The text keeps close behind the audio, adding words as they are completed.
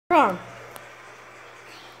Wrong.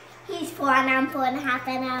 He's 4 and I'm 4.5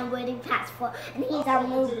 and I'm already past 4 and he's on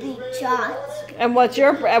little big shots. And what's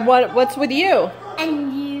with you?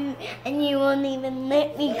 And you won't even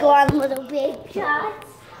let me go on little big shots.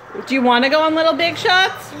 Do you want to go on Little Big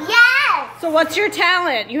Shots? Yes! So what's your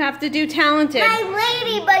talent? You have to do talented. My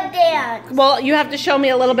ladybug dance. Well, you have to show me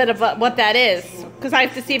a little bit of what that is, because I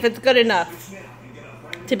have to see if it's good enough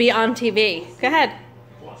to be on TV. Go ahead.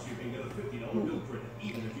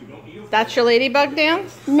 That's your ladybug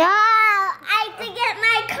dance? No, I have to get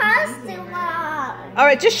my costume on. All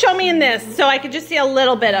right, just show me in this so I can just see a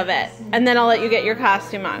little bit of it, and then I'll let you get your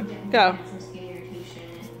costume on. Go.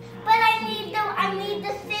 But I need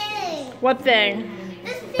the thing. What thing?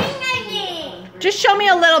 The thing I need. Just show me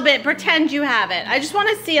a little bit. Pretend you have it. I just want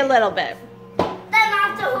to see a little bit. Then I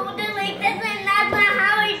have to hold it like this, and that's not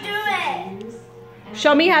how I do it.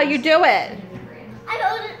 Show me how you do it. I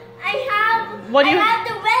hold it. I have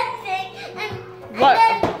the red thing, and you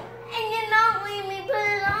not let me put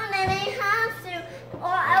it on, and I have to,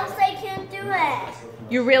 or else I can't do it.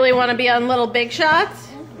 You really want to be on Little Big Shots?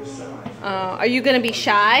 Are you going to be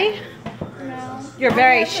shy? No. You're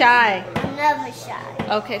very shy. I'm never shy.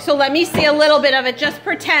 Okay, so let me see a little bit of it. Just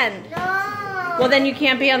pretend. No. Well, then you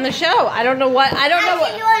can't be on the show. I don't know what. I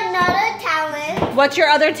can do another talent. What's your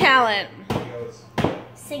other talent?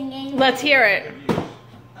 Singing. Let's hear it.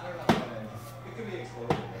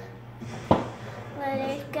 Let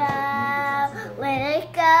it go, let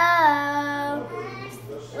it go,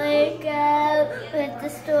 let it go with the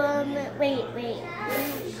storm. Wait.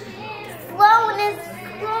 Sloan is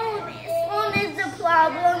the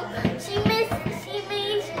problem. She made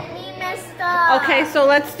me messed up. Okay, so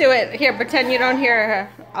let's do it. Here, pretend you don't hear her.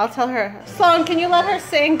 I'll tell her. Sloan, can you let her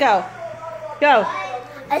sing? Go. Go.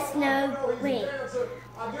 A snow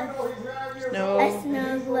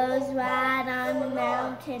glows right on the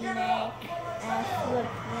mountain neck. A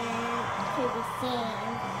footprint to the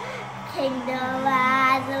scene. Kingdom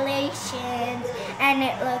isolations, and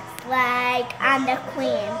it looks like I'm the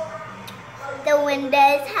queen. The wind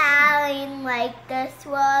is howling like the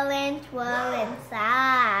swollen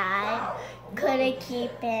side. Couldn't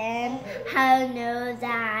keep in her nose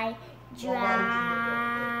I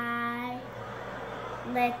dry.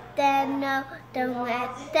 Let them know, don't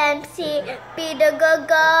let them see. Be the good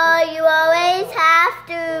girl you always have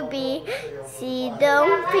to be. See,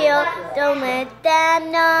 don't feel, don't let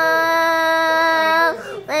them know.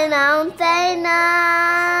 When I don't say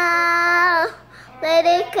no, let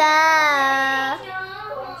it go.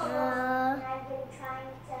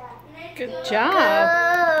 Good job.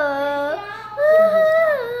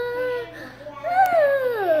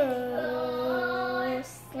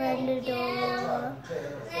 Slender door.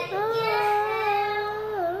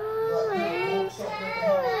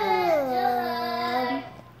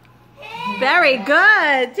 Very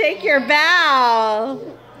good. Take your bow.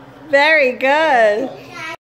 Very good.